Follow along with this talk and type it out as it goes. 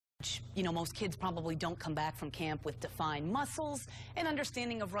You know, most kids probably don't come back from camp with defined muscles, an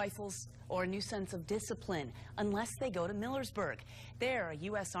understanding of rifles, or a new sense of discipline, unless they go to Millersburg. There, a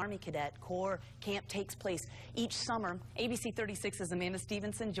U.S. Army Cadet Corps camp takes place each summer. ABC 36's Amanda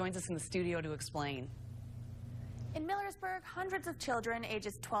Stevenson joins us in the studio to explain. In Millersburg, hundreds of children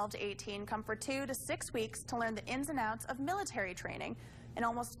ages 12 to 18 come for 2 to 6 weeks to learn the ins and outs of military training, and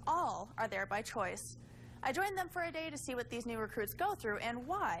almost all are there by choice. I joined them for a day to see what these new recruits go through and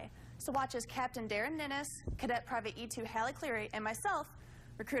why. So watch as Captain Darren Ninnis, Cadet Private E2 Hallie Cleary, and myself,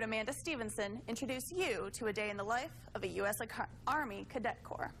 Recruit Amanda Stevenson, introduce you to a day in the life of a U.S. Army Cadet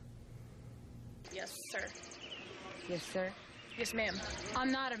Corps. Yes, sir. Yes, sir. Yes, ma'am.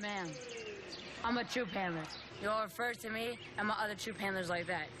 I'm not a man. I'm a troop handler. You'll refer to me and my other troop handlers like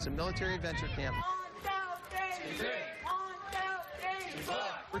that. It's a military adventure camp.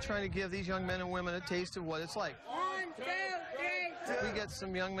 We're trying to give these young men and women a taste of what it's like. 1, 2, 3. We get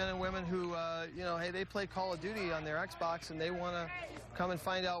some young men and women who, you know, hey, they play Call of Duty on their Xbox and they want to come and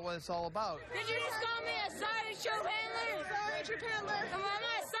find out what it's all about. Did you just call me a sorry troop handler? Sorry, troop handler. I'm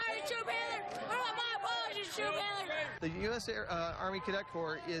not sorry troop handler. My apologies, troop handler. The U.S. Army Cadet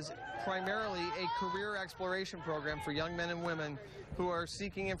Corps is primarily a career exploration program for young men and women who are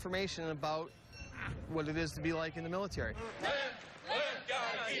seeking information about what it is to be like in the military.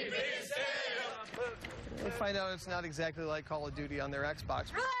 They find out it's not exactly like Call of Duty on their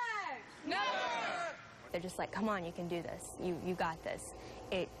Xbox. No! They're just like, come on, you can do this. You got this.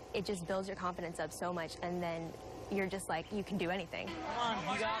 It just builds your confidence up so much, and then you're just like, you can do anything. Come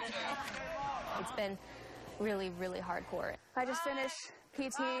on, you got it. It's been really, really hardcore. I just finished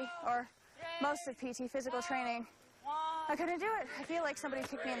PT, or most of PT, physical training. I couldn't do it. I feel like somebody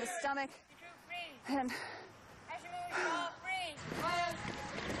kicked me in the stomach. And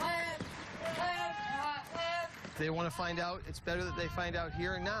If they want to find out, it's better that they find out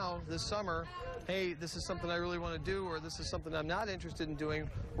here and now, this summer, hey, this is something I really want to do, or this is something I'm not interested in doing,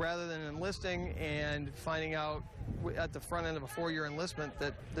 rather than enlisting and finding out at the front end of a 4-year enlistment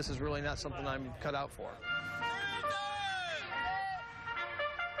that this is really not something I'm cut out for.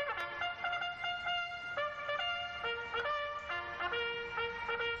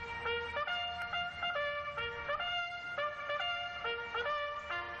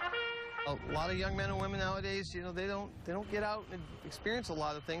 A lot of young men and women nowadays, you know, they don't get out and experience a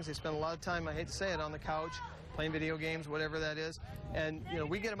lot of things. They spend a lot of time, I hate to say it, on the couch, playing video games, whatever that is. And, you know,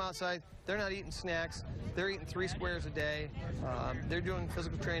 we get them outside. They're not eating snacks. They're eating 3 squares a day. They're doing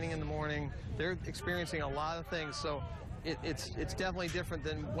physical training in the morning. They're experiencing a lot of things. So it's definitely different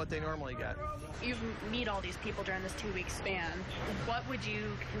than what they normally get. You meet all these people during this 2-week span. What would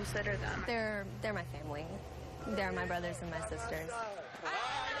you consider them? They're my family. They're my brothers and my sisters.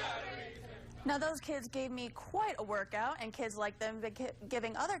 now those kids gave me quite a workout, and kids like them been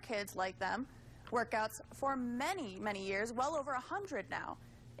giving other kids like them workouts for many, many years, well over 100 now.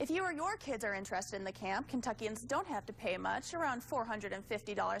 If you or your kids are interested in the camp, Kentuckians don't have to pay much, around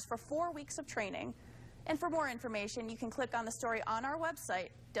 $450 for 4 weeks of training. And for more information, you can click on the story on our website,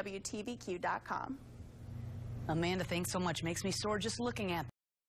 WTVQ.com. Amanda, thanks so much. Makes me sore just looking at them.